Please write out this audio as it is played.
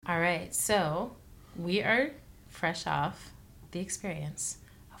right, so we are fresh off the experience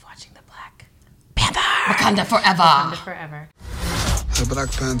of watching the Black Panther. Wakanda forever. Wakanda forever. The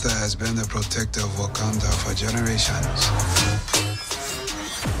Black Panther has been the protector of Wakanda for generations.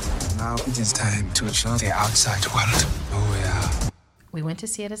 Now it is time to show the outside world who we are. We went to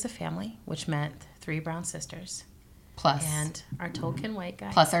see it as a family, which meant 3 brown sisters. Plus. And our Tolkien white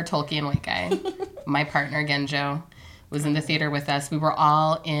guy. Plus our Tolkien white guy. My partner, Genjo, was in the theater with us. We were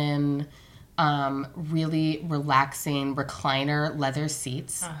all in really relaxing recliner leather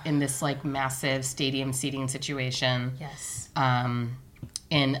seats in this like massive stadium seating situation. Yes.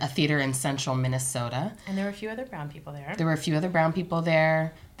 In a theater in central Minnesota. And there were a few other brown people there.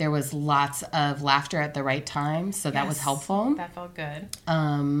 There was lots of laughter at the right time, so that was helpful. That felt good.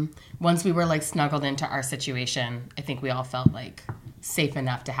 Once we were like snuggled into our situation, I think we all felt like safe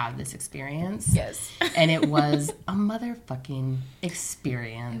enough to have this experience. Yes. And it was a motherfucking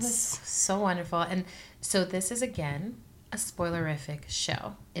experience. It was so wonderful. And so this is, again, a spoilerific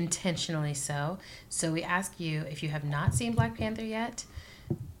show, intentionally so. So we ask you, if you have not seen Black Panther yet,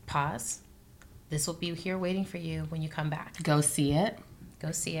 pause. This will be here waiting for you when you come back. Go see it. Go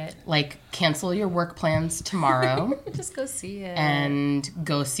see it. Like, cancel your work plans tomorrow. Just go see it. And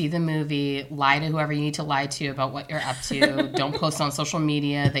go see the movie. Lie to whoever you need to lie to about what you're up to. Don't post on social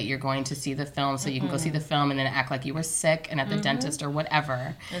media that you're going to see the film so you can go see the film and then act like you were sick and at the dentist or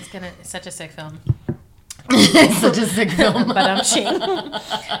whatever. It's such a sick film. It's such a sick film. But I'm cheating.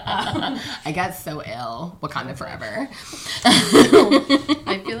 I got so ill. Wakanda forever.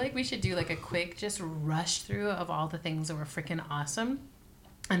 I feel like we should do like a quick just rush through of all the things that were freaking awesome.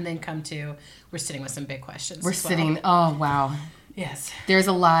 And then come to, we're sitting with some big questions. Oh, wow. Yes. There's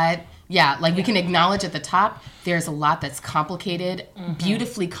a lot. Yeah, like we can acknowledge at the top, there's a lot that's complicated,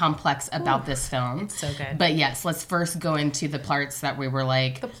 beautifully complex about this film. It's so good. But yes, let's first go into the parts that we were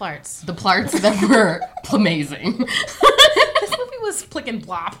like... The parts that were amazing. This movie was flicking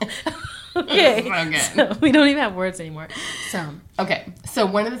blop. Okay. So we don't even have words anymore. So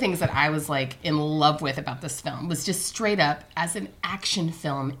one of the things that I was like in love with about this film was just straight up, as an action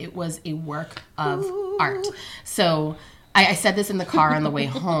film, it was a work of art. So I said this in the car on the way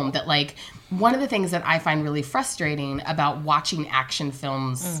home, that like one of the things that I find really frustrating about watching action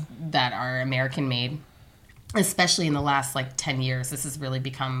films that are American made, especially in the last like 10 years, this has really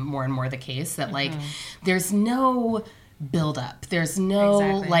become more and more the case, that like there's no build up. There's no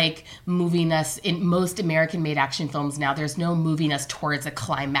like moving us in most American made action films now. There's no moving us towards a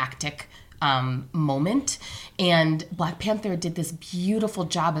climactic moment. And Black Panther did this beautiful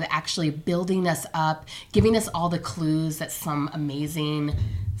job of actually building us up, giving us all the clues that some amazing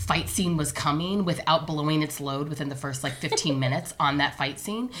fight scene was coming without blowing its load within the first like 15 minutes on that fight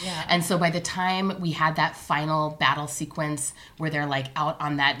scene. Yeah. And so by the time we had that final battle sequence where they're like out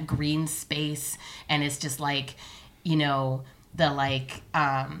on that green space and it's just like, you know, the like,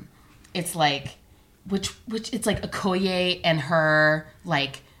 it's like, which it's like Okoye and her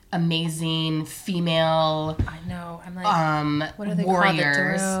like amazing female I know. I'm like, what are they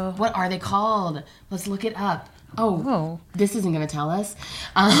warriors. called? What are they called? Let's look it up. Oh, this isn't going to tell us.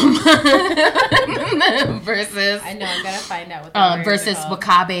 Versus, I know, I'm going to find out what the versus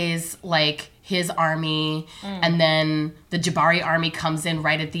Wakabe's, like, his army, and then the Jabari army comes in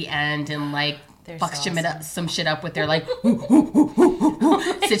right at the end and, like, fucks some shit up with their, like,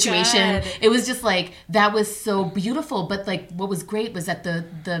 situation. God. It was just, like, that was so beautiful. But, like, what was great was that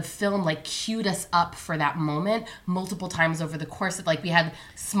the film, like, queued us up for that moment multiple times over the course of, like, we had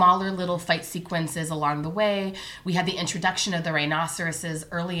smaller little fight sequences along the way. We had the introduction of the rhinoceroses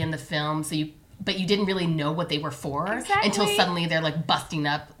early in the film, but you didn't really know what they were for until suddenly they're, like, busting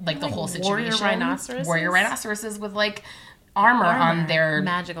up, like the whole situation. Warrior rhinoceroses with, like, armor on their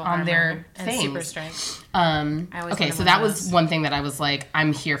magical on armor their and things. super strength. Okay, so that was one thing that I was like,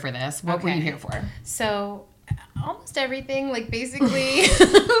 I'm here for this. What were you here for? So almost everything, like basically,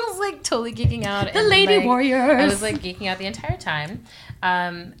 I was like totally geeking out. The Lady Warriors. I was like geeking out the entire time.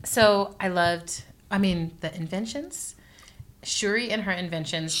 So I loved, the inventions. Shuri and her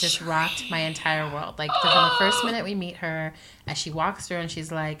inventions just rocked my entire world. Like from the first minute we meet her, as she walks through and she's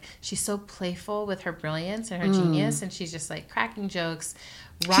so playful with her brilliance and her genius, and she's just like cracking jokes.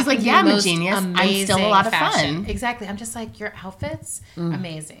 She's like, yeah, I'm a genius. I'm still a lot of fun. Exactly. I'm just like, your outfits,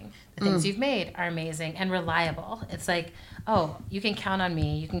 amazing. The things you've made are amazing and reliable. It's like, oh, you can count on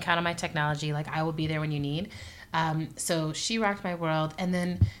me. You can count on my technology. Like, I will be there when you need. So she rocked my world. And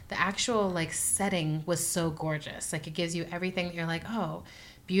then the actual like setting was so gorgeous. Like it gives you everything that you're like, oh,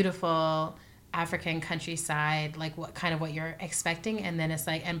 beautiful African countryside, like what you're expecting. And then it's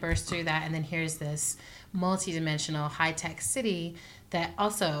like, and burst through that. And then here's this multi-dimensional high-tech city that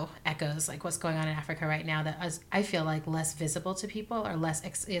also echoes like what's going on in Africa right now, that I feel like less visible to people, or less,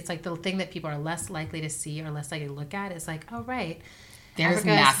 it's like the thing that people are less likely to see or less likely to look at is like, oh, right. There's Africa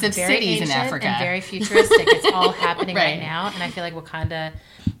massive cities in Africa. And very futuristic. It's all happening Right. right now. And I feel like Wakanda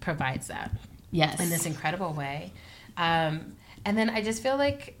provides that. Yes. In this incredible way. And then I just feel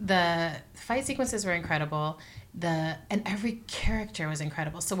like the fight sequences were incredible. And every character was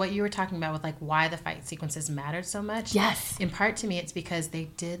incredible. So what you were talking about with like why the fight sequences mattered so much. Yes. In part to me, it's because they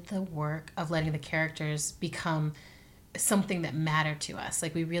did the work of letting the characters become something that mattered to us.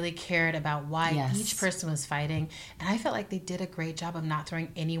 Like we really cared about why each person was fighting. And I felt like they did a great job of not throwing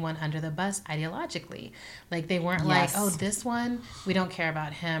anyone under the bus ideologically. Like they weren't like, oh, this one, we don't care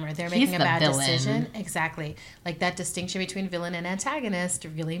about him, or they're making a bad decision. Exactly. Like that distinction between villain and antagonist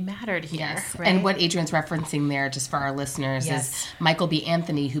really mattered here. Yes. Right? And what Adrian's referencing there, just for our listeners, is Michael B.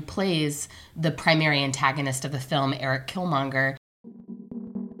 Anthony, who plays the primary antagonist of the film, Eric Killmonger.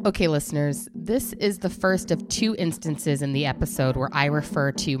 Okay, listeners, this is the first of 2 instances in the episode where I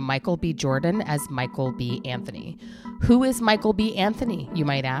refer to Michael B. Jordan as Michael B. Anthony. Who is Michael B. Anthony, you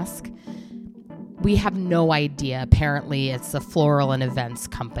might ask? We have no idea. Apparently, it's a floral and events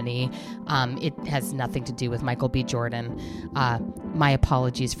company. It has nothing to do with Michael B. Jordan. My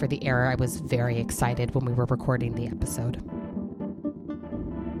apologies for the error. I was very excited when we were recording the episode.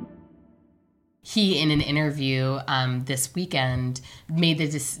 He, in an interview this weekend, made the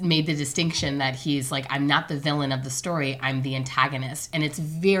distinction that he's like, I'm not the villain of the story, I'm the antagonist. And it's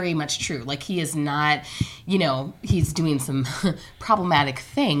very much true. Like, he is not, he's doing some problematic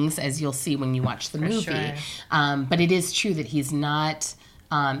things, as you'll see when you watch the movie. Sure. But it is true that he's not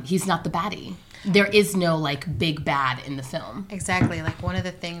the baddie. There is no, like, big bad in the film. Exactly. Like, one of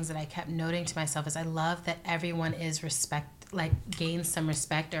the things that I kept noting to myself is I love that everyone is gains some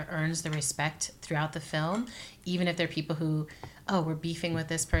respect or earns the respect throughout the film, even if they're people who, we're beefing with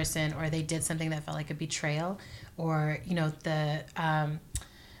this person, or they did something that felt like a betrayal, or, the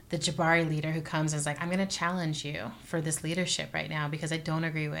Jabari leader who comes and is like, I'm going to challenge you for this leadership right now because I don't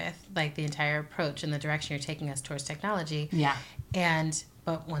agree with, like, the entire approach and the direction you're taking us towards technology. Yeah.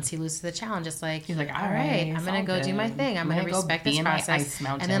 But once he loses the challenge, it's like, he's like, all right, I'm going to go do my thing. I'm going to respect this process.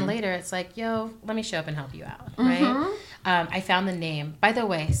 And then later it's like, yo, let me show up and help you out. Right? I found the name. By the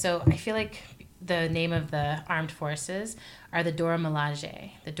way, so I feel like the name of the armed forces are the Dora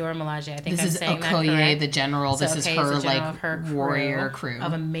Milaje. The Dora Milaje. I think I'm saying that correct. This is Okoye, the general. So this is her warrior crew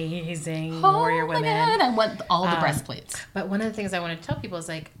of amazing warrior women. Oh my God, I want all the breastplates. But one of the things I want to tell people is,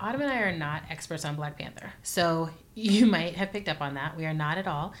 like, Autumn and I are not experts on Black Panther. So you might have picked up on that. We are not at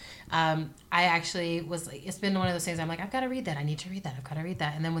all. I actually was like, it's been one of those things I'm like, I've got to read that. I need to read that. I've got to read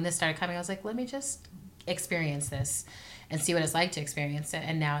that. And then when this started coming, I was like, let me just experience this and see what it's like to experience it.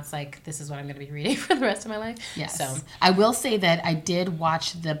 And now it's like, this is what I'm going to be reading for the rest of my life. Yes. So I will say that I did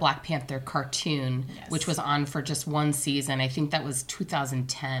watch the Black Panther cartoon, which was on for just one season. I think that was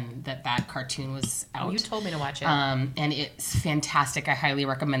 2010 that cartoon was out. You told me to watch it. And it's fantastic. I highly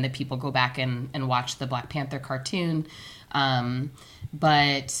recommend that people go back and watch the Black Panther cartoon.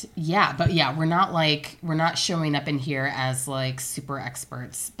 But we're not showing up in here as like super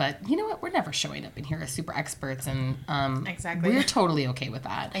experts, but you know what? We're never showing up in here as super experts, and exactly, we're totally okay with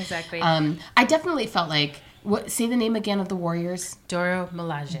that. Exactly. I definitely felt like, say the name again of the warriors? Dora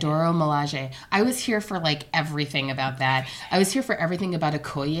Milaje. Dora Milaje. I was here for like everything about that. I was here for everything about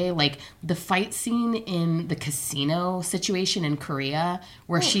Okoye, like the fight scene in the casino situation in Korea,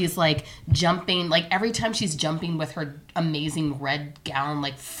 where she's like jumping, like every time she's jumping with her amazing red gown,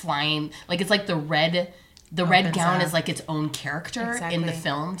 like flying, like it's like the red gown is like its own character in the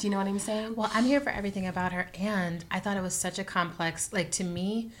film. Do you know what I'm saying? Well, I'm here for everything about her, and I thought it was such a complex, like, to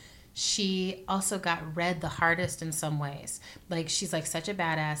me, she also got read the hardest in some ways. Like, she's like such a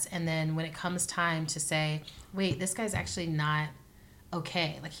badass, and then when it comes time to say, wait, this guy's actually not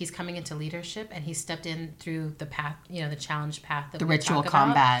okay. Like, he's coming into leadership, and he stepped in through the path, the challenge path that the we ritual talk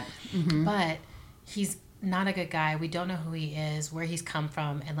combat. About. Mm-hmm. But he's not a good guy. We don't know who he is, where he's come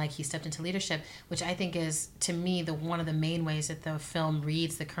from, and like he stepped into leadership, which I think is, to me, one of the main ways that the film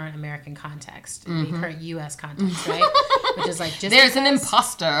reads the current American context, the current U.S. context, right? Which is like, just there's an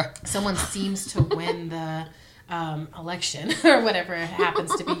imposter. Someone seems to win the election or whatever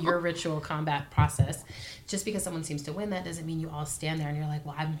happens to be your ritual combat process. Just because someone seems to win that doesn't mean you all stand there and you're like,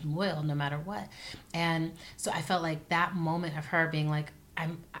 well, I'm loyal no matter what. And so I felt like that moment of her being like,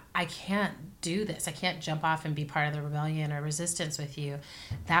 I can't do this. I can't jump off and be part of the rebellion or resistance with you.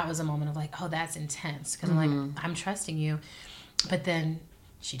 That was a moment of like, oh, that's intense. Because I'm like, I'm trusting you. But then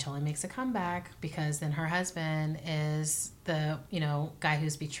she totally makes a comeback because then her husband is the, guy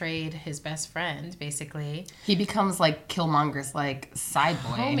who's betrayed his best friend, basically. He becomes like Killmonger's like side boy.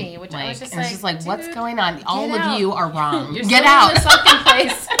 Homie, which I was just and like, it's just like, dude, what's going on? All out. of you are wrong. You're Get still out. in the sunken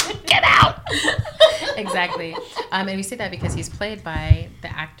place. Get out. Exactly. And we say that because he's played by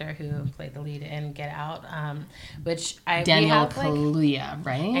the actor who played the lead in Get Out, which Daniel Kaluuya,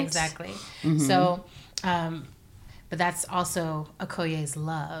 right? Exactly. So, but that's also Okoye's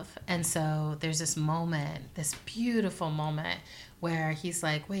love. And so there's this moment, this beautiful moment where he's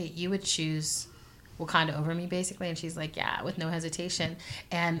like, wait, you would choose Wakanda over me, basically? And she's like, yeah, with no hesitation.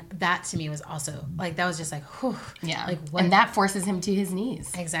 And that to me was also, like, that was just like, whew. Yeah. Like, what? And that forces him to his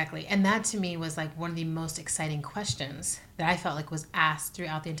knees. Exactly. And that to me was like one of the most exciting questions that I felt like was asked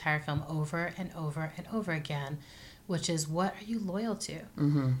throughout the entire film over and over and over again, which is, what are you loyal to?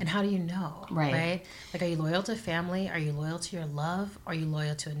 And how do you know? Right? Like, are you loyal to family? Are you loyal to your love? Are you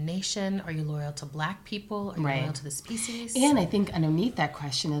loyal to a nation? Are you loyal to Black people? Are you loyal to the species? And I think underneath that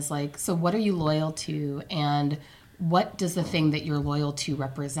question is like, so what are you loyal to, and what does the thing that you're loyal to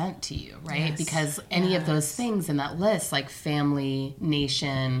represent to you, right? Yes. Because any of those things in that list, like family,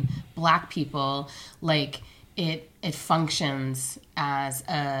 nation, Black people, like it functions as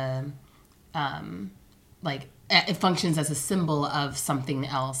a it functions as a symbol of something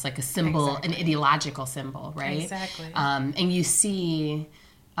else, like a symbol, an ideological symbol, right? Exactly. And you see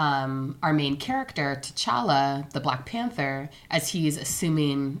our main character, T'Challa, the Black Panther, as he's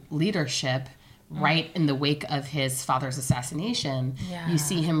assuming leadership right in the wake of his father's assassination. Yeah. You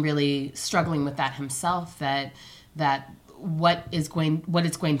see him really struggling with that himself, that what it's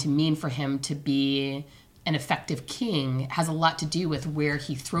going to mean for him to be an effective king has a lot to do with where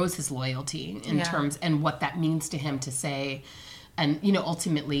he throws his loyalty in terms, and what that means to him to say. And,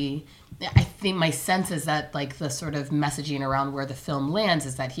 ultimately, I think my sense is that, like, the sort of messaging around where the film lands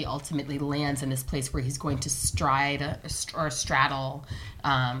is that he ultimately lands in this place where he's going to straddle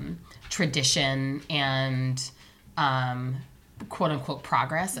tradition and quote unquote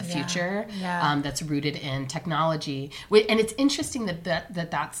progress, a future that's rooted in technology. And it's interesting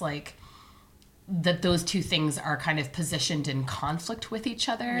that's like, that those two things are kind of positioned in conflict with each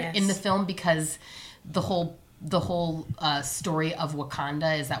other in the film, because the whole story of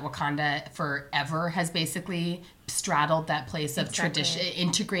Wakanda is that Wakanda forever has basically straddled that place of tradition,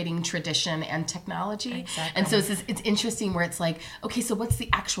 integrating tradition and technology. And so it's interesting where it's like, okay, so what's the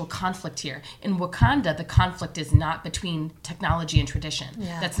actual conflict here? In Wakanda, the conflict is not between technology and tradition.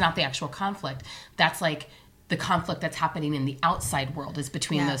 That's not the actual conflict. That's like the conflict that's happening in the outside world is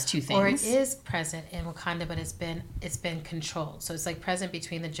between those two things. Or it is present in Wakanda, but it's been controlled. So it's like present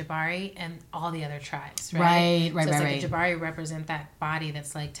between the Jabari and all the other tribes, right? Right. So it's like the Jabari represent that body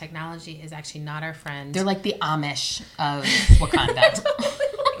that's like, technology is actually not our friend. They're like the Amish of Wakanda.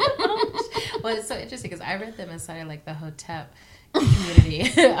 Well, it's so interesting because I read them inside of like the Hotep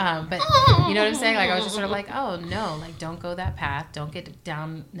community, but you know what I'm saying? Like, I was just sort of like, oh no, like, don't go that path. Don't get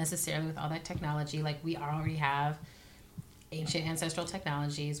down necessarily with all that technology. Like, we already have ancient ancestral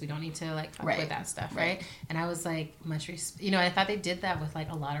technologies. We don't need to like fuck with that stuff, right? And I was like, I thought they did that with like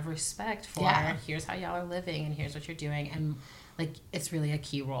a lot of respect for here's how y'all are living and here's what you're doing, and like, it's really a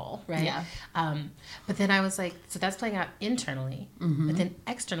key role, right? Yeah. But then I was like, so that's playing out internally, but then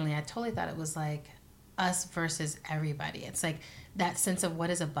externally, I totally thought it was like us versus everybody. It's like that sense of what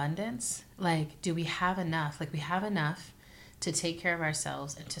is abundance. Like, do we have enough? Like, we have enough to take care of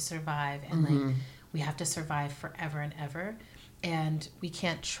ourselves and to survive, and like, we have to survive forever and ever, and we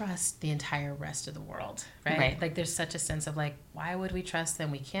can't trust the entire rest of the world, right? Like, there's such a sense of like, why would we trust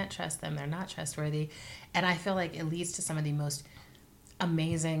them? We can't trust them. They're not trustworthy. And I feel like it leads to some of the most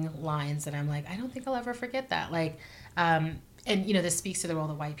amazing lines that I'm like, I don't think I'll ever forget that. Like, and this speaks to the role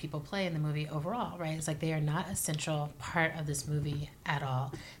that white people play in the movie overall, right? It's like, they are not a central part of this movie at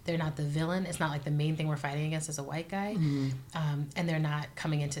all. They're not the villain. It's not like the main thing we're fighting against is a white guy. And they're not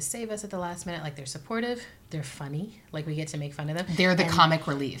coming in to save us at the last minute. Like, they're supportive. They're funny. Like, we get to make fun of them. They're the comic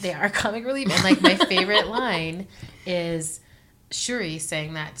relief. They are comic relief. And like, my favorite line is Shuri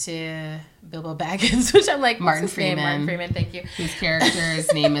saying that to Bilbo Baggins, which I'm like, Martin Freeman. Martin Freeman, thank you. Whose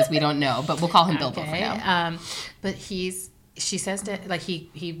character's name is we don't know, but we'll call him Bilbo for now. But she says to, like,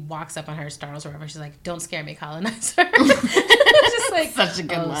 he walks up on her, startles or whatever. She's like, "Don't scare me, colonizer." It's just like, such a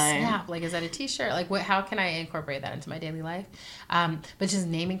good line. Snap. Like, is that a T-shirt? Like, what? How can I incorporate that into my daily life? But just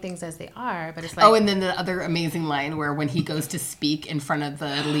naming things as they are. But it's like, and then the other amazing line where when he goes to speak in front of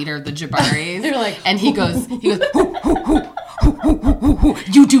the leader of the Jabaris, they're like, and he goes, "Who,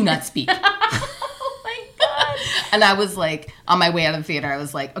 you do not speak." And I was like, on my way out of the theater, I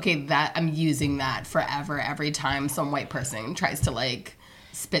was like, okay, I'm using that forever every time some white person tries to like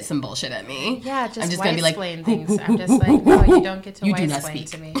spit some bullshit at me. Yeah, just I'm just white gonna be like, explain things. I'm just like, no, you don't get to You white do not explain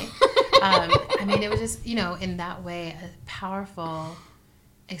speak. to me. I mean, it was just, in that way, a powerful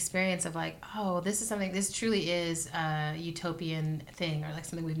experience of like, oh, this truly is a utopian thing, or like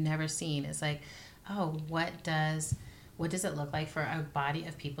something we've never seen. It's like, oh, what does it look like for a body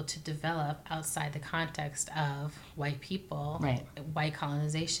of people to develop outside the context of white people, right, white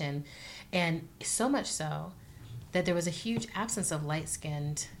colonization? And so much so that there was a huge absence of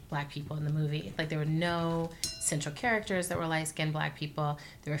light-skinned Black people in the movie. Like, there were no central characters that were light-skinned Black people.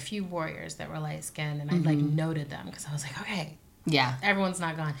 There were a few warriors that were light-skinned, and I like noted them because I was like, okay, yeah, everyone's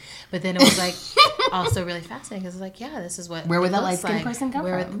not gone. But then it was like also really fascinating because it's like, yeah, this is what where would it that looks light-skinned like. person come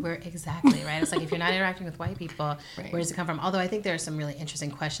from? Where exactly, right? It's like, if you're not interacting with white people, Right. where does it come from? Although I think there are some really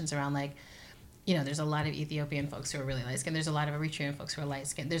interesting questions around, like, there's a lot of Ethiopian folks who are really light-skinned. There's a lot of Eritrean folks who are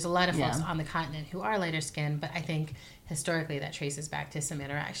light-skinned. There's a lot of folks on the continent who are lighter-skinned, but I think historically that traces back to some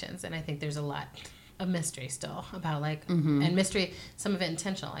interactions. And I think there's a lot of mystery still about, like, and mystery, some of it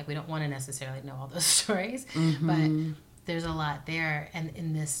intentional. Like, we don't want to necessarily know all those stories, but there's a lot there. And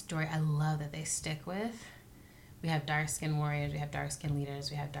in this story, I love that they stick with, we have dark-skinned warriors, we have dark-skinned leaders,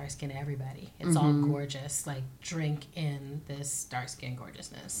 we have dark-skinned everybody. It's all gorgeous. Like, drink in this dark-skinned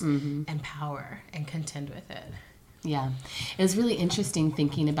gorgeousness and power and contend with it. Yeah. It was really interesting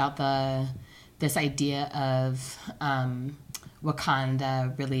thinking about this idea of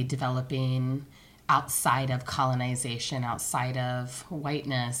Wakanda really developing outside of colonization, outside of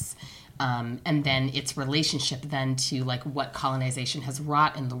whiteness, and then its relationship then to like what colonization has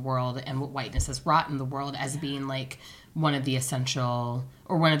wrought in the world and what whiteness has wrought in the world as being like one of the essential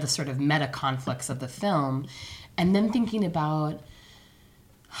or one of the sort of meta conflicts of the film. And then thinking about,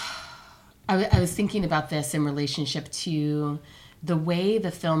 I was thinking about this in relationship to the way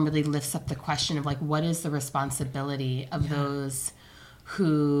the film really lifts up the question of like, what is the responsibility of those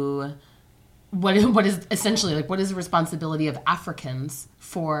who, what is essentially like, what is the responsibility of Africans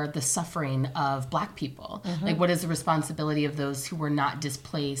for the suffering of Black people? Like, what is the responsibility of those who were not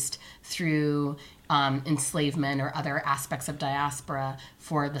displaced through enslavement or other aspects of diaspora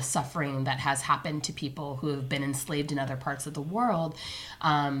for the suffering that has happened to people who have been enslaved in other parts of the world?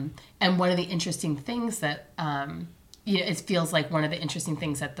 And one of the interesting things that, it feels like one of the interesting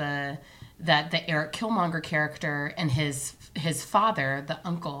things that the Eric Killmonger character and his father, the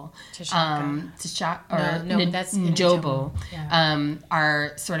uncle, that's Njobo,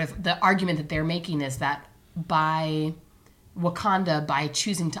 are sort of, the argument that they're making is that by Wakanda, by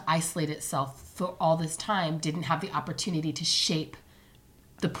choosing to isolate itself for all this time, didn't have the opportunity to shape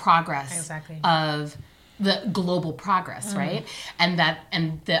the progress of the global progress, right? And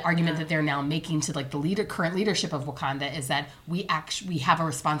the argument that they're now making to like the current leadership of Wakanda is that we have a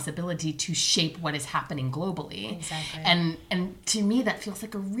responsibility to shape what is happening globally. Exactly. And to me, that feels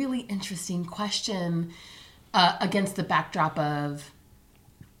like a really interesting question against the backdrop of,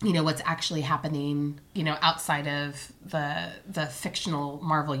 what's actually happening, outside of the fictional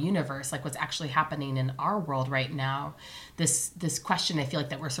Marvel universe, like what's actually happening in our world right now. This question I feel like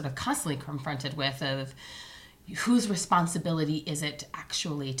that we're sort of constantly confronted with of whose responsibility is it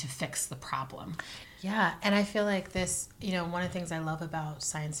actually to fix the problem? Yeah, and I feel like this, one of the things I love about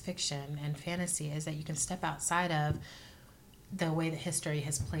science fiction and fantasy is that you can step outside of the way that history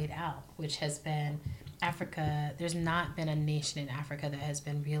has played out, which has been Africa. There's not been a nation in Africa that has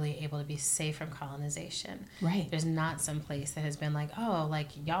been really able to be safe from colonization. Right. There's not some place that has been like, oh, like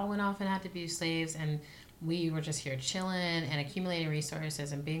y'all went off and had to be slaves and we were just here chilling and accumulating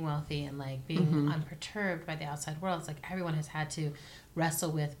resources and being wealthy and like being unperturbed by the outside world. It's like everyone has had to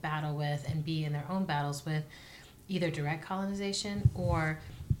wrestle with, battle with, and be in their own battles with either direct colonization or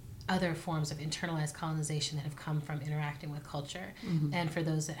other forms of internalized colonization that have come from interacting with culture. And for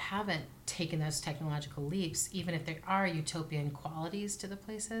those that haven't taken those technological leaps, even if there are utopian qualities to the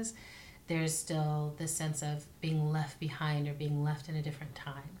places, there's still this sense of being left behind or being left in a different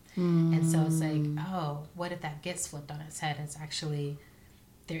time. And so it's like, oh, what if that gets flipped on its head? It's actually,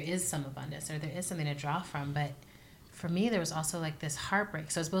 there is some abundance or there is something to draw from. But for me, there was also like this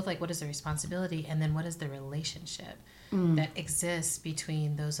heartbreak. So it's both like, what is the responsibility? And then what is the relationship that exists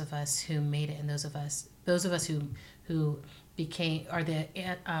between those of us who made it and those of us who became, or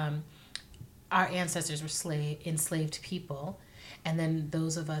our ancestors were enslaved people. And then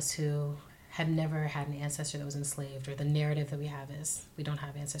those of us who had never had an ancestor that was enslaved, or the narrative that we have is we don't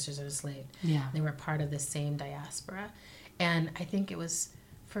have ancestors that are enslaved. Yeah. They were part of the same diaspora. And I think it was,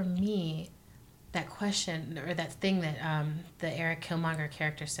 for me, that question, or that thing that the Eric Killmonger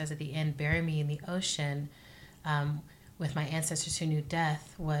character says at the end, bury me in the ocean with my ancestors who knew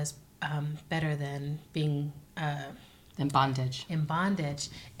death, was better than being In bondage. In bondage.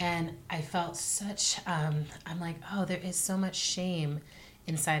 And I felt such, I'm like, oh, there is so much shame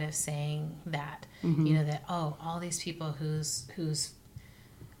inside of saying that, you know, that, oh, all these people whose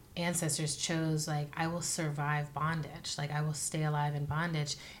ancestors chose, like, I will survive bondage, like, I will stay alive in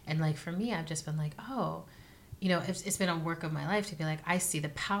bondage. And like, for me, I've just been like, oh, you know, it's been a work of my life to be like, I see the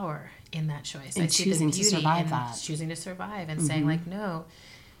power in that choice. And I see choosing the beauty to survive in that. choosing to survive and saying like, no,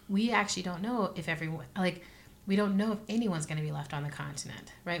 we actually don't know if everyone, like, we don't know if anyone's going to be left on the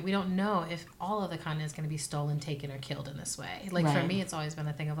continent, right? We don't know if all of the continent is going to be stolen, taken, or killed in this way. Like, for me, it's always been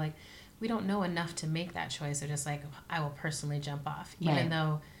the thing of like, we don't know enough to make that choice of just like, I will personally jump off, even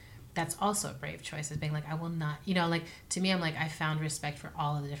though that's also a brave choice, is being like, I will not, you know, like, to me, I'm like, I found respect for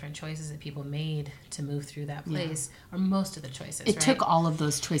all of the different choices that people made to move through that place, or most of the choices. It took all of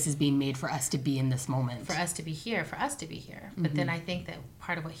those choices being made for us to be in this moment. For us to be here. But then I think that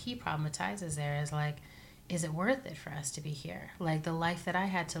part of what he problematizes there is like, is it worth it for us to be here? Like, the life that I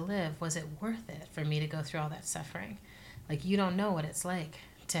had to live, was it worth it for me to go through all that suffering? Like, you don't know what it's like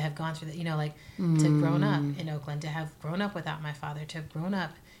to have gone through that, you know, like, to have grown up in Oakland, to have grown up without my father, to have grown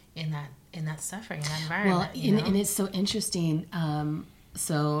up in that suffering, in that environment. Well, and it's so interesting.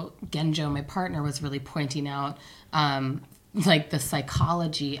 So Genjo, my partner, was really pointing out like the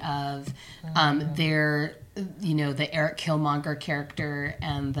psychology of their, you know, the Eric Killmonger character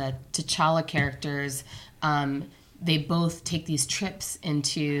and the T'Challa characters. They both take these trips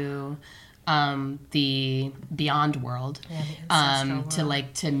into the beyond world,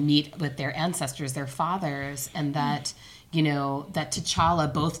 to meet with their ancestors, their fathers, and that, you know, that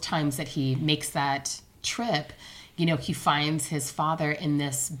T'Challa, both times that he makes that trip, you know, he finds his father in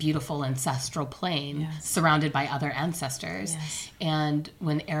this beautiful ancestral plane, surrounded by other ancestors. And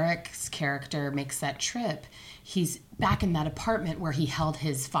when Eric's character makes that trip, he's back in that apartment where he held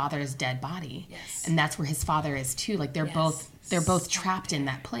his father's dead body. And that's where his father is too. Like, they're both trapped in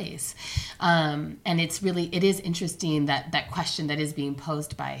that place. And it is interesting that question that is being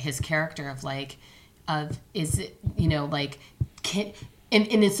posed by his character of like, is it, you know, like, and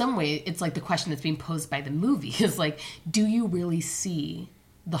in some way, it's like the question that's being posed by the movie is like, do you really see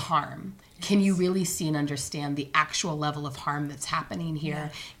the harm? Can you really see and understand the actual level of harm that's happening here?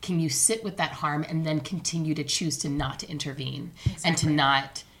 Can you sit with that harm and then continue to choose to not intervene and to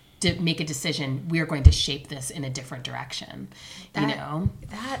not to make a decision? We're going to shape this in a different direction. You know,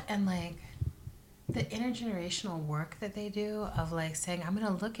 that, and like the intergenerational work that they do of like saying, I'm going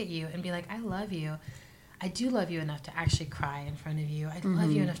to look at you and be like, I love you. I do love you enough to actually cry in front of you. I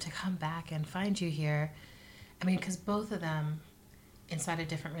love you enough to come back and find you here. I mean, because both of them, inside a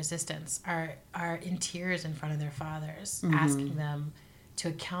different resistance, are in tears in front of their fathers, asking them to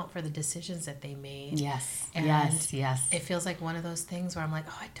account for the decisions that they made. It feels like one of those things where I'm like,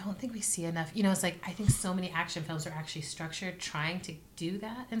 oh, I don't think we see enough. You know, it's like, I think so many action films are actually structured trying to do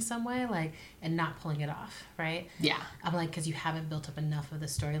that in some way, like, and not pulling it off, right? I'm like, because you haven't built up enough of the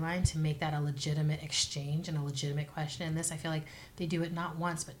storyline to make that a legitimate exchange and a legitimate question. And this, I feel like they do it not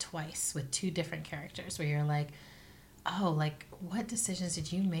once, but twice with two different characters where you're like, oh, like, what decisions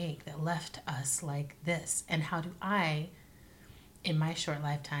did you make that left us like this? And how do I, in my short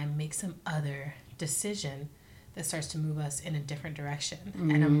lifetime, make some other decision that starts to move us in a different direction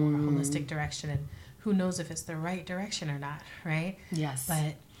and a more holistic direction? And who knows if it's the right direction or not, right?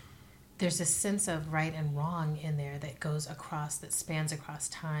 But there's a sense of right and wrong in there that goes across, that spans across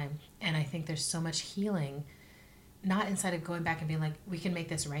time. And I think there's so much healing, not inside of going back and being like, we can make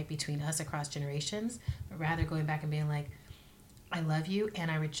this right between us across generations, but rather going back and being like, I love you and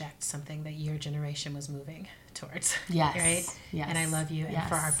I reject something that your generation was moving towards. Right? And I love you, and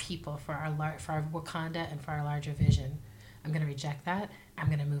for our people, for our Wakanda, and for our larger vision, I'm going to reject that. I'm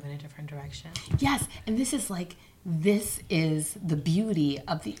going to move in a different direction. And this is the beauty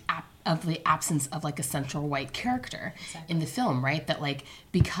of the absence of like a central white character in the film, right? That like,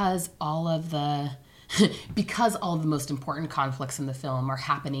 because all of the most important conflicts in the film are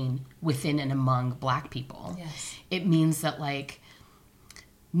happening within and among Black people, it means that like,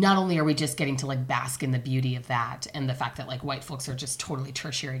 not only are we just getting to like bask in the beauty of that and the fact that like white folks are just totally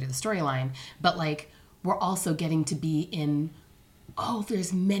tertiary to the storyline, but like we're also getting to be in,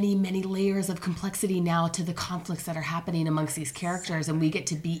 there's many, many layers of complexity now to the conflicts that are happening amongst these characters, and we get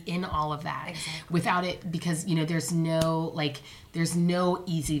to be in all of that without it, because, you know, there's no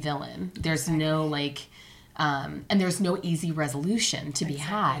easy villain. There's no like, and there's no easy resolution to be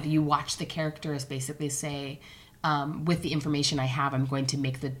had. You watch the characters basically say, with the information I have, I'm going to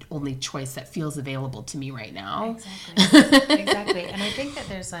make the only choice that feels available to me right now. Exactly. And I think that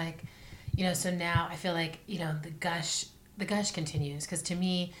there's like, you know, so now I feel like, you know, the gush continues, because to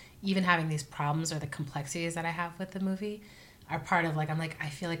me, even having these problems or the complexities that I have with the movie are part of, like, I'm like, I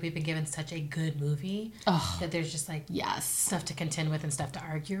feel like we've been given such a good movie that there's just, like, Yes. stuff to contend with and stuff to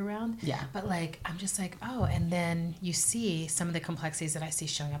argue around. Yeah. But, like, I'm just like, oh, and then you see some of the complexities that I see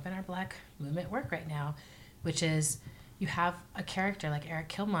showing up in our Black movement work right now, which is you have a character like Eric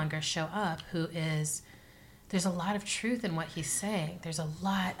Killmonger show up who is, there's a lot of truth in what he's saying. There's a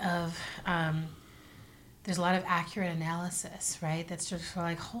lot of accurate analysis, right? That's just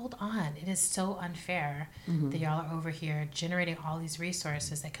like, hold on. It is so unfair that y'all are over here generating all these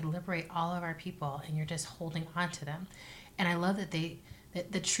resources that could liberate all of our people, and you're just holding on to them. And I love that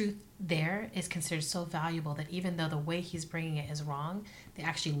that the truth there is considered so valuable that even though the way he's bringing it is wrong, they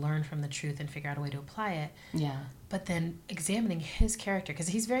actually learn from the truth and figure out a way to apply it. Yeah. But then examining his character, because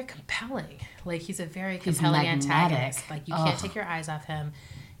he's very compelling. Like, he's a very compelling antagonist. Like, you can't take your eyes off him.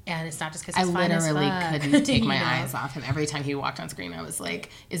 And it's not just because he's fine as fuck. I literally couldn't take my eyes off him. Every time he walked on screen, I was like,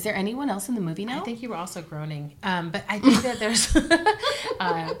 is there anyone else in the movie now? I think you were also groaning. But I think that there's,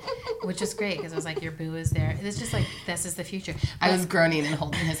 which is great, because I was like, your boo is there. It's just like, this is the future. But I was groaning and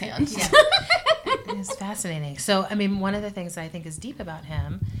holding his hand. Yeah. It's fascinating. So, I mean, one of the things that I think is deep about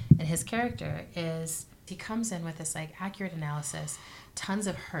him and his character is he comes in with this, like, accurate analysis, tons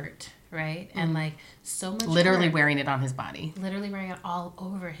of hurt, right? And, like, so much Literally hurt, wearing it on his body. literally wearing it all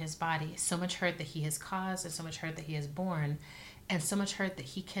over his body. So much hurt that he has caused, and so much hurt that he has borne, and so much hurt that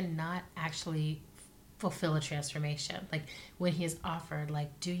he cannot actually fulfill a transformation. Like, when he is offered,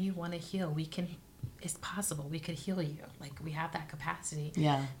 like, do you want to heal? It's possible. We could heal you. Like, we have that capacity.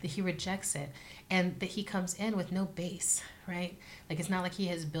 Yeah. That he rejects it. And that he comes in with no base, right? Like, it's not like he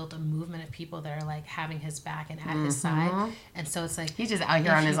has built a movement of people that are, like, having his back and at his side. And so it's like... He's just out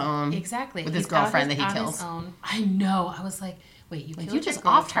here on his own. Exactly. With his girlfriend that he on kills. His own. I know. I was like, wait, you killed you just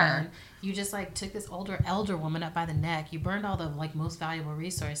your offed her. girlfriend. You just, like, took this elder woman up by the neck. You burned all the, like, most valuable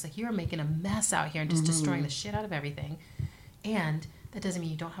resource. Like, you are making a mess out here and just destroying the shit out of everything. And that doesn't mean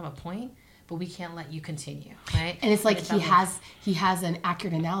you don't have a point, but we can't let you continue, right? And it's like he has an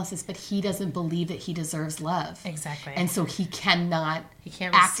accurate analysis, but he doesn't believe that he deserves love. Exactly. And so he can't act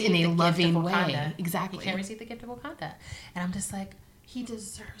in receive a the loving gift of way. Wakanda. Exactly. He can't receive the gift of Wakanda. And I'm just like, he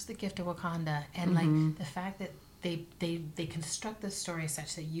deserves the gift of Wakanda. And like the fact that they construct the story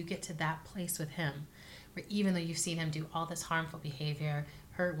such that you get to that place with him, where even though you've seen him do all this harmful behavior,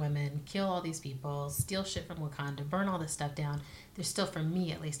 hurt women, kill all these people, steal shit from Wakanda, burn all this stuff down, there's still, for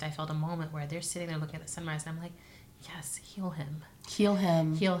me at least, I felt a moment where they're sitting there looking at the sunrise, and I'm like, yes, heal him. Heal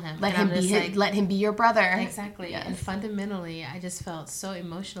him. Heal him. Let And him let him be your brother. Exactly. Yes. And fundamentally, I just felt so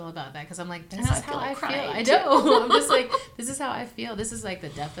emotional about that, because I'm like, this And I is how feel I crying, feel. I know. I'm just like, this is how I feel. This is like the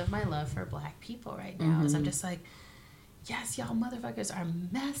depth of my love for Black people right now. Is I'm just like, yes, y'all motherfuckers are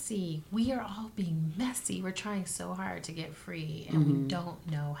messy. We are all being messy. We're trying so hard to get free, and we don't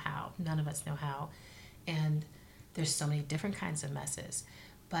know how. None of us know how. And there's so many different kinds of messes.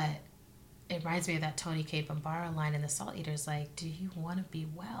 But it reminds me of that Tony K. Bambara line in The Salt Eaters, like, do you want to be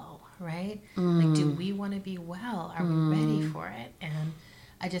well, right? Like, do we want to be well? Are we ready for it? And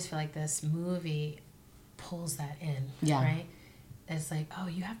I just feel like this movie pulls that in, right? It's like, oh,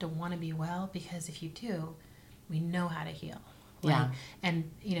 you have to want to be well, because if you do, we know how to heal. Like,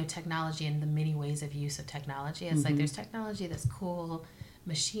 and, you know, technology and the many ways of use of technology. It's like there's technology that's cool,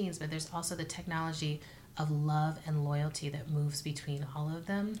 machines, but there's also the technology of love and loyalty that moves between all of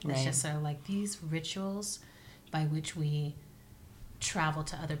them. It's just sort of like these rituals by which we travel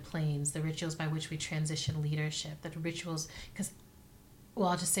to other planes, the rituals by which we transition leadership, the rituals, because, well,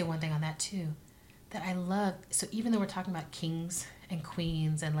 I'll just say one thing on that too, that I love. So even though we're talking about kings and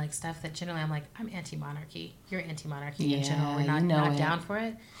queens and like stuff that generally I'm like, I'm anti-monarchy, you're anti-monarchy in general, we're not down for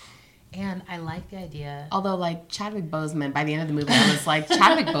it. And I like the idea. Although, like, Chadwick Boseman, by the end of the movie, I was like,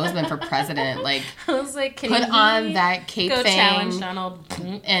 Chadwick Boseman for president. Like, I was like, can put on that cape go thing challenge Donald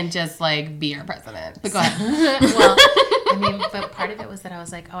and just, like, be our president. But go ahead. Well, I mean, but part of it was that I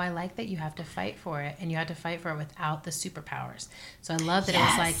was like, oh, I like that you have to fight for it, and you have to fight for it without the superpowers. So I love that it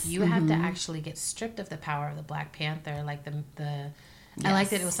was like, you have to actually get stripped of the power of the Black Panther, like I like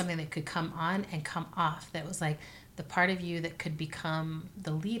that it was something that could come on and come off. That was like the part of you that could become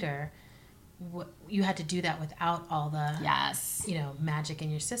the leader. You had to do that without all the you know, magic in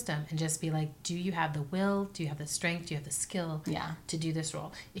your system, and just be like, do you have the will, do you have the strength, do you have the skill to do this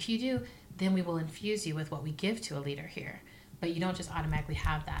role? If you do, then we will infuse you with what we give to a leader here. but you don't just automatically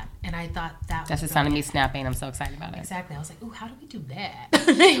have that. And I thought that That's the sound of me snapping. I'm so excited about it. Exactly. I was like, ooh, how do we do that?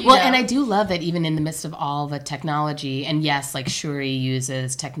 Well, and I do love that even in the midst of all the technology, and yes, like Shuri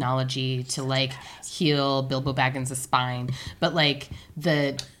uses technology to like heal Bilbo Baggins' spine, but like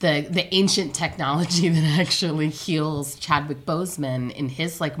the ancient technology that actually heals Chadwick Boseman in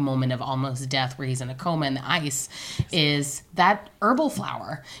his like moment of almost death where he's in a coma in the ice is that herbal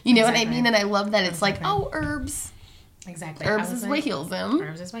flower. You know what I mean? And I love that it's like, oh, herbs. Exactly. Herbs is what heals him.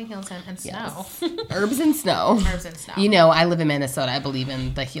 Herbs is what heals him. And snow. Herbs and snow. Herbs and snow. You know, I live in Minnesota. I believe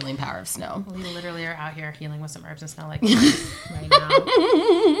in the healing power of snow. We literally are out here healing with some herbs and snow like right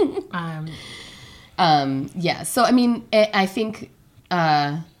now. Yeah. So, I mean, I think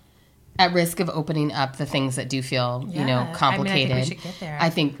at risk of opening up the things that do feel, you know, complicated, I think we should get there. I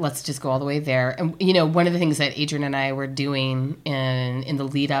think let's just go all the way there. And, you know, one of the things that Adrian and I were doing in the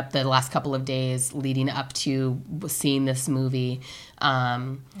lead up, the last couple of days leading up to seeing this movie,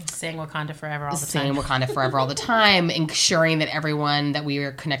 saying Wakanda forever all the time. Saying Wakanda forever all the time, ensuring that everyone that we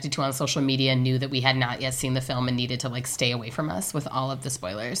were connected to on social media knew that we had not yet seen the film and needed to like stay away from us with all of the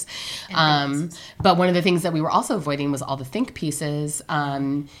spoilers. But one of the things that we were also avoiding was all the think pieces.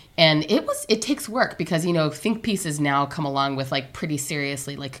 And it takes work because, you know, think pieces now come along with like pretty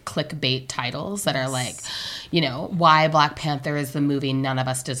seriously like clickbait titles that are like, you know, why Black Panther is the movie none of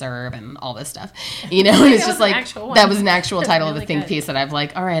us deserve and all this stuff, you know, and it's just like, that was an actual title really of a think piece that I've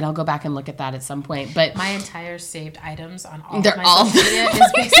like, all right, I'll go back and look at that at some point. But my entire saved items on all of my social media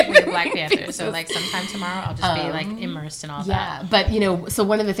is basically Black Panther. So like sometime tomorrow I'll just be like immersed in all that. Yeah, but you know, so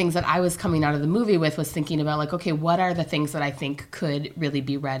one of the things that I was coming out of the movie with was thinking about like, okay, what are the things that I think could really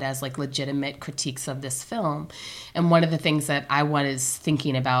be read as like legitimate critiques of this film? And one of the things that I was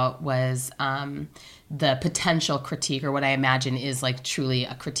thinking about was the potential critique, or what I imagine is like truly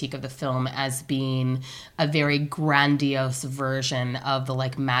a critique of the film as being a very grandiose version of the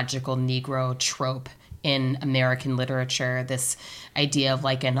like magical Negro trope in American literature. This idea of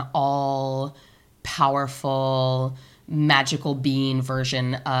like an all powerful magical being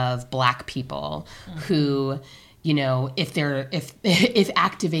version of Black people who, you know, if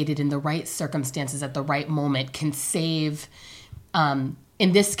activated in the right circumstances at the right moment, can save.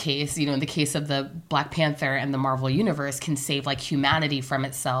 In this case, you know, in the case of the Black Panther and the Marvel Universe, can save like humanity from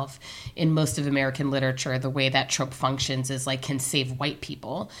itself. In most of American literature, the way that trope functions is like can save white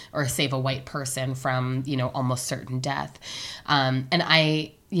people or save a white person from, you know, almost certain death. And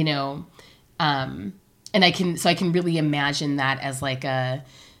I, you know, and I can really imagine that as like a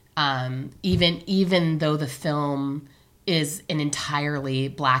even though the film is an entirely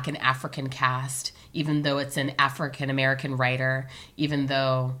Black and African cast, even though it's an African American writer, even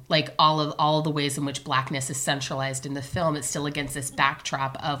though like all the ways in which Blackness is centralized in the film, it's still against this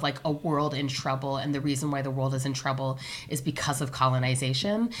backdrop of like a world in trouble, and the reason why the world is in trouble is because of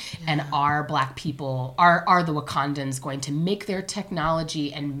colonization. And are Black people, are the Wakandans going to make their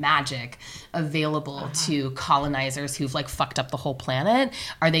technology and magic available to colonizers who've like fucked up the whole planet?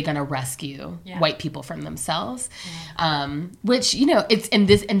 Are they going to rescue white people from themselves? Which, you know,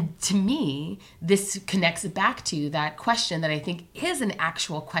 and to me, this connects back to that question that I think is an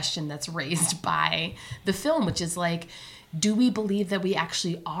actual question that's raised by the film, which is like, do we believe that we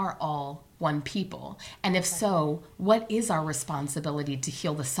actually are all one people? And if so, what is our responsibility to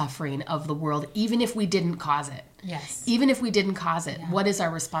heal the suffering of the world, even if we didn't cause it? Yes. Even if we didn't cause it, what is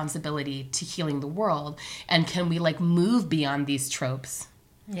our responsibility to healing the world? And can we like move beyond these tropes?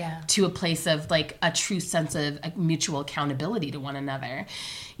 To a place of like a true sense of mutual accountability to one another,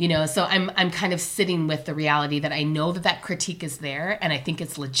 you know? So I'm kind of sitting with the reality that I know that critique is there, and I think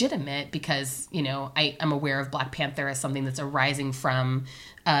it's legitimate because, you know, I'm aware of Black Panther as something that's arising from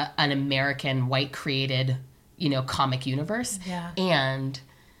an American white created, you know, comic universe. And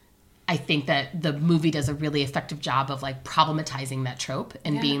I think that the movie does a really effective job of like problematizing that trope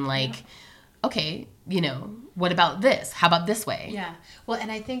and being like, okay, you know, what about this? How about this way? Yeah. Well,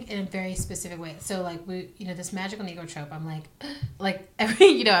 and I think in a very specific way. So like you know, this magical Negro trope, I'm like every,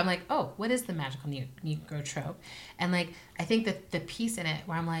 you know, I'm like, oh, what is the magical Negro trope? And like, I think that the piece in it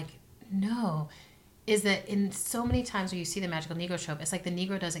where I'm like, no, is that in so many times where you see the magical Negro trope, it's like the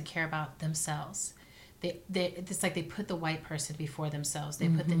Negro doesn't care about themselves. It's like they put the white person before themselves. They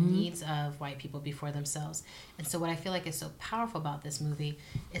put the needs of white people before themselves. And so what I feel like is so powerful about this movie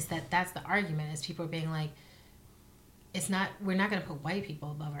is that that's the argument, is people are being like, we're not going to put white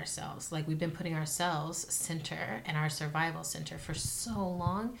people above ourselves. Like, we've been putting ourselves center and our survival center for so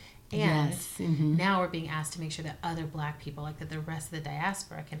long. And now we're being asked to make sure that other Black people, like that the rest of the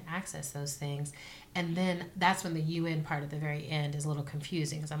diaspora, can access those things. And then that's when the UN part at the very end is a little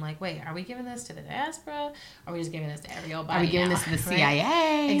confusing, because I'm like, wait, are we giving this to the diaspora? Or are we just giving this to every old body? Are we giving this to the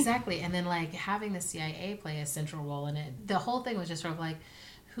CIA? Exactly. And then, like, having the CIA play a central role in it. The whole thing was just sort of like,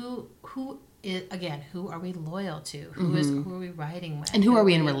 who are we loyal to? Who are we riding with? And who are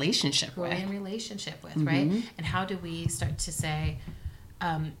we in relationship with? Right? And how do we start to say,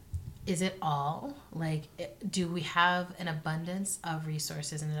 is it all? Like, do we have an abundance of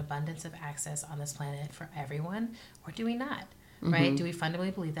resources and an abundance of access on this planet for everyone? Or do we not? Right? Do we fundamentally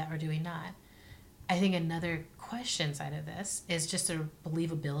believe that, or do we not? I think another question side of this is just a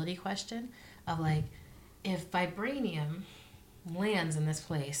believability question of, like, if vibranium lands in this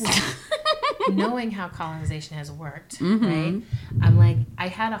place, knowing how colonization has worked, right? I'm like, I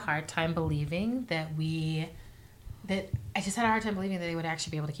had a hard time believing that they would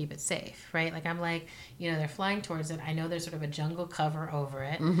actually be able to keep it safe, right? Like, I'm like, they're flying towards it. I know there's sort of a jungle cover over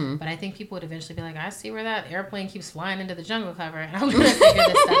it, but I think people would eventually be like, I see where that airplane keeps flying into the jungle cover, and I'm going to figure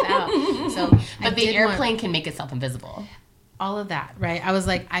this stuff out. But the airplane can make itself invisible. All of that, right? I was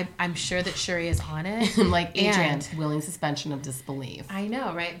like, I'm sure that Shuri is on it. Like, Adrian, willing suspension of disbelief. I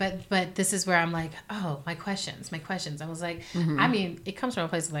know, right? But this is where I'm like, oh, my questions. I was like, I mean, it comes from a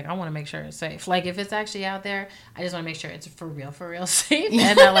place of, like, I want to make sure it's safe. Like, if it's actually out there, I just want to make sure it's for real safe.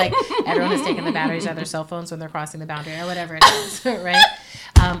 And that, like, everyone is taking the batteries out of their cell phones when they're crossing the boundary or whatever it is, right?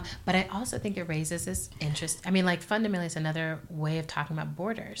 But I also think it raises this interest. I mean, like, fundamentally, it's another way of talking about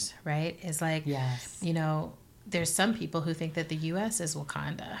borders, right? Is like, yes. There's some people who think that the U.S. is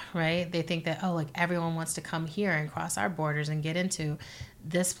Wakanda, right? They think that, like, everyone wants to come here and cross our borders and get into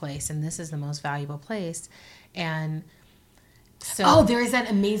this place, and this is the most valuable place. And so... there is that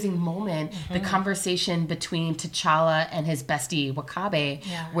amazing moment, the conversation between T'Challa and his bestie, W'Kabi,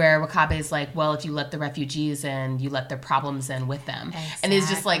 where W'Kabi is like, well, if you let the refugees in, you let their problems in with them. Exactly. And it's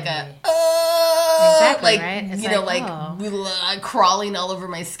just like exactly, like, right? It's crawling all over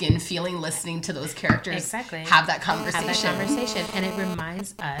my skin, listening to those characters have that conversation. And it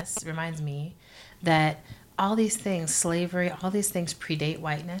reminds me that all these things, slavery, all these things predate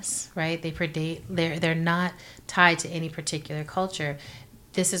whiteness, right? They're not tied to any particular culture.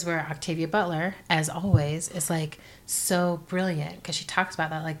 This is where Octavia Butler, as always, is, like, so brilliant, because she talks about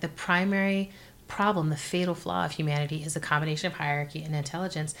that, like, the primary problem, the fatal flaw of humanity is a combination of hierarchy and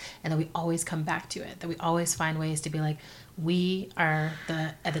intelligence, and that we always come back to it, that we always find ways to be like, we are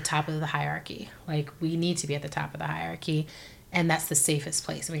at the top of the hierarchy. Like, we need to be at the top of the hierarchy, and that's the safest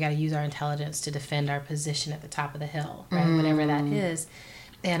place. And we got to use our intelligence to defend our position at the top of the hill, right? Whatever that is.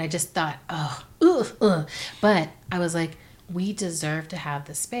 And I just thought, but I was like, we deserve to have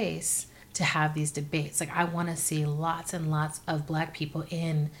the space to have these debates. Like, I want to see lots and lots of Black people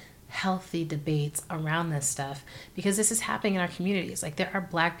in healthy debates around this stuff, because this is happening in our communities. Like, there are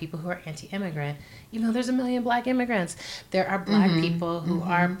Black people who are anti-immigrant, even though there's a million Black immigrants. There are Black people who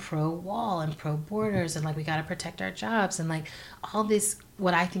are pro-wall and pro-borders, and, like, we got to protect our jobs, and, like, all this,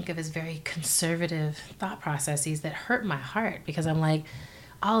 what I think of as very conservative thought processes that hurt my heart, because I'm like,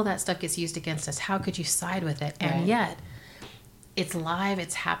 all of that stuff gets used against us. How could you side with it? And yet it's live,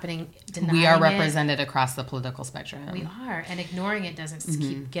 it's happening, we are represented across the political spectrum. We are, and ignoring it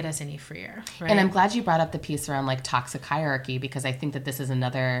doesn't get us any freer, right? And I'm glad you brought up the piece around, like, toxic hierarchy, because I think that this is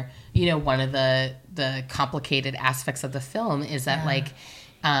another, one of the complicated aspects of the film is that, like,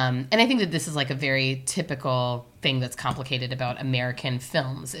 and I think that this is, like, a very typical thing that's complicated about American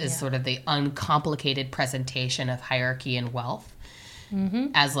films is sort of the uncomplicated presentation of hierarchy and wealth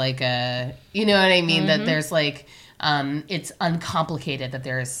as, like, a, you know what I mean? That there's, like, it's uncomplicated that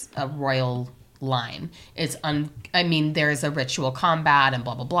there's a royal line. There's a ritual combat and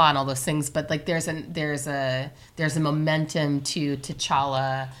blah blah blah and all those things, but, like, there's a momentum to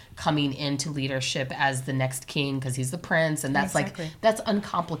T'Challa coming into leadership as the next king because he's the prince, and that's like that's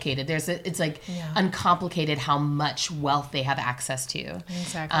uncomplicated. It's uncomplicated how much wealth they have access to.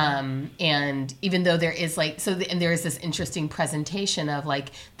 Exactly. And even though there is, like, and there is this interesting presentation of, like,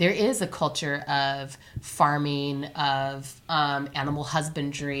 there is a culture of farming, of animal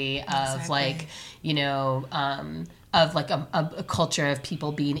husbandry, of like, of, like, a culture of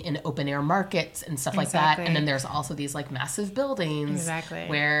people being in open air markets and stuff like that. And then there's also these, like, massive buildings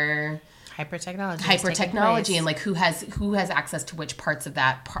where hyper technology and, like, who has access to which parts of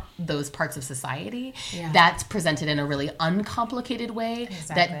those parts of society. That's presented in a really uncomplicated way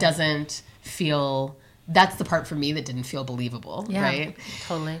that doesn't feel. That's the part for me that didn't feel believable. Right?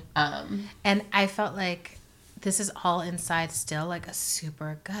 Totally. And I felt like this is all inside still like a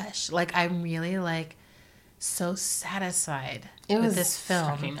super gush. Like I'm really like so satisfied with this film.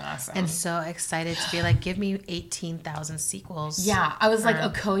 Fucking awesome. And so excited to be like, give me 18,000 sequels. Yeah, I was like,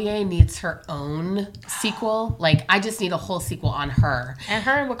 Okoye needs her own sequel. Like, I just need a whole sequel on her. And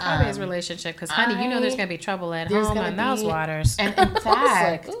her and Wakabe's relationship, because honey, you know there's going to be trouble at home on those waters. And in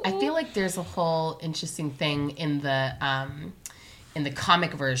fact, I feel like there's a whole interesting thing in the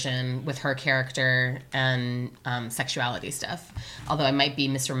comic version with her character and sexuality stuff. Although I might be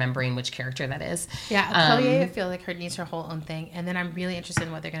misremembering which character that is. Yeah, Okoye, I feel like her needs her whole own thing. And then I'm really interested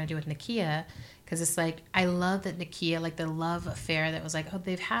in what they're going to do with Nakia. Because it's like, I love that Nakia, like the love affair that was like, oh,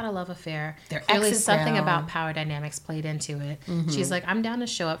 they've had a love affair. They're clearly exes something now. about power dynamics played into it. She's like, I'm down to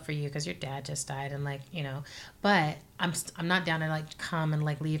show up for you because your dad just died. And like, you know, but I'm not down to like come and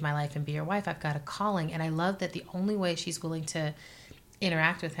like leave my life and be your wife. I've got a calling. And I love that the only way she's willing to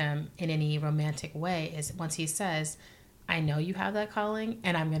interact with him in any romantic way is once he says, I know you have that calling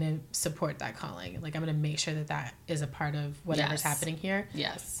and I'm going to support that calling. Like I'm going to make sure that that is a part of whatever's happening here.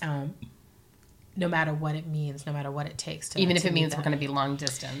 Yes. No matter what it means, no matter what it takes to Even if it meet means that. we're going to be long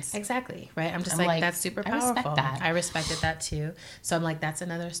distance. Exactly, right? I'm just I'm like, like, that's super I powerful. respect that. I respected that too. So I'm like, that's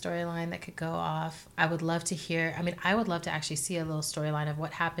another storyline that could go off. I would love to hear, I would love to actually see a little storyline of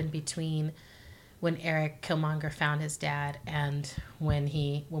what happened between when Eric Killmonger found his dad and when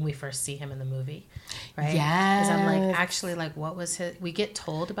we first see him in the movie, right? Yes. Because I'm like, actually, like, what was his? We get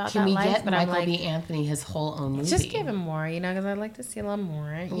told about Can that we life, get but Michael I'm like, B. Anthony his whole own movie? just give him more, you know, because I'd like to see a little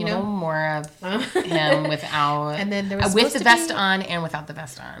more, a you little know. more of him without, And then there was with supposed the to vest be- on and without the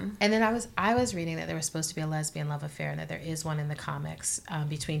vest on. And then I was reading that there was supposed to be a lesbian love affair and that there is one in the comics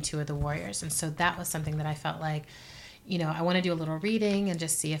between two of the warriors. And so that was something that I felt like, you know, I want to do a little reading and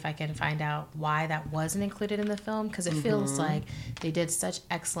just see if I can find out why that wasn't included in the film. Because it feels like they did such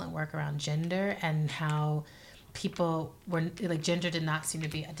excellent work around gender and how people were, like, gender did not seem to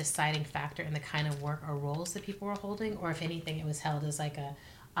be a deciding factor in the kind of work or roles that people were holding. Or if anything, it was held as like a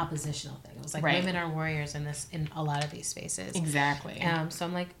oppositional thing. It was like Right. women are warriors in a lot of these spaces. Exactly. So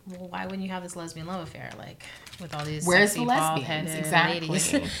I'm like, well, why wouldn't you have this lesbian love affair, like with all these Where's sexy the lesbians? bald-headed Exactly.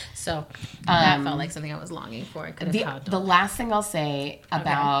 ladies? So that felt like something I was longing for. It could have The handled. last thing I'll say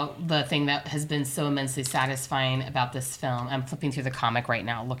about the thing that has been so immensely satisfying about this film, I'm flipping through the comic right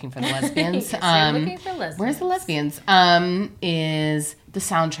now looking for the lesbians. Yes, you're looking for lesbians. Where's the lesbians? Is the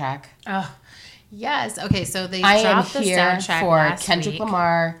soundtrack. Oh, yes. Okay, so they I am dropped the here soundtrack for last Kendrick week.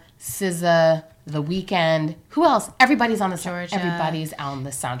 Lamar, SZA, The Weeknd. Who else? Everybody's on the Georgia. Everybody's on the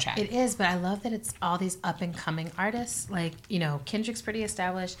soundtrack. It is, but I love that it's all these up and coming artists. Like, you know, Kendrick's pretty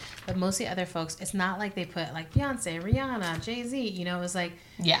established, but mostly other folks. It's not like they put like Beyonce, Rihanna, Jay-Z. You know, it was like,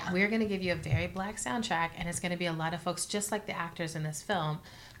 Yeah. we're going to give you a very black soundtrack, and it's going to be a lot of folks just like the actors in this film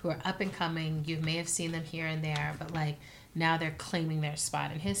who are up and coming. You may have seen them here and there, but like now they're claiming their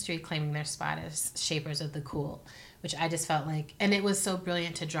spot in history, claiming their spot as shapers of the cool, which I just felt like, and it was so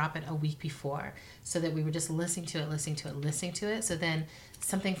brilliant to drop it a week before so that we were just listening to it. So then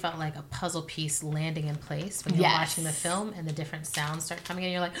something felt like a puzzle piece landing in place when you're Yes. watching the film and the different sounds start coming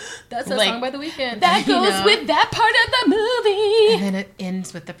in. You're like, that's a Like, song by The Weeknd. That You goes know? with that part of the movie. And then it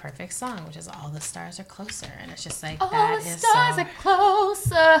ends with the perfect song, which is All the Stars Are Closer. And it's just like, All that the is stars so, are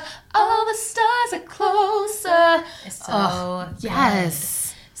closer. All the stars are closer. it's so good. Yes.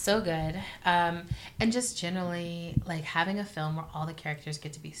 So good. And just generally, like, having a film where all the characters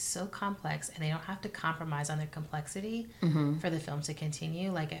get to be so complex and they don't have to compromise on their complexity for the film to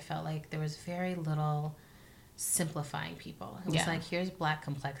continue. Like, it felt like there was very little simplifying people. It was Yeah. like, here's black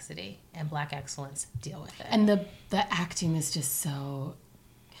complexity and black excellence, deal with it. And the acting is just so,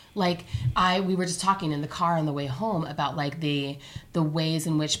 like, we were just talking in the car on the way home about like the ways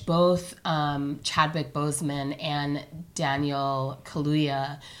in which both Chadwick Boseman and Daniel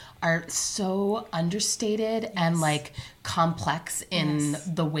Kaluuya are so understated and like complex in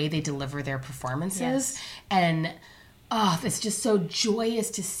the way they deliver their performances. Yes. And it's just so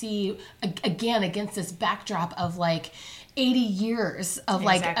joyous to see again against this backdrop of like 80 years of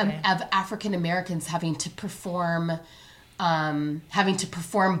like Exactly. of African Americans having to perform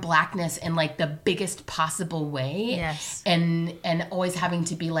blackness in like the biggest possible way. Yes. And always having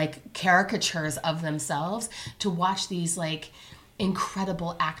to be like caricatures of themselves, to watch these like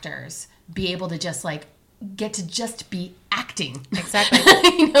incredible actors be able to just like get to just be acting. Exactly.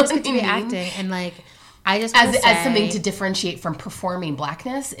 You know Just what get to I be mean? acting. And like, I just wanna As something say- to differentiate from performing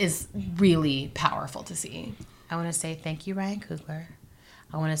blackness is really powerful to see. I want to say thank you, Ryan Coogler.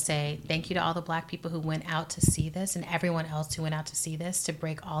 I want to say thank you to all the Black people who went out to see this and everyone else who went out to see this to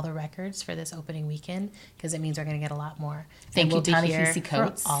break all the records for this opening weekend, because it means we're going to get a lot more. Thank you, Ta-Nehisi for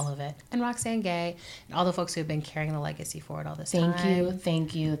Coates. all of it. And Roxane Gay and all the folks who have been carrying the legacy forward all this time.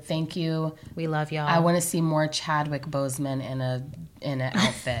 Thank you. We love y'all. I want to see more Chadwick Boseman in an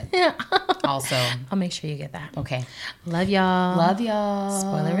outfit. Also. I'll make sure you get that. Okay. Love y'all. Love y'all.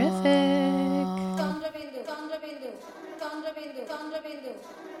 Spoilerific.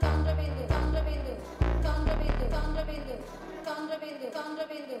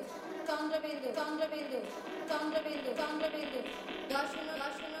 Dashuna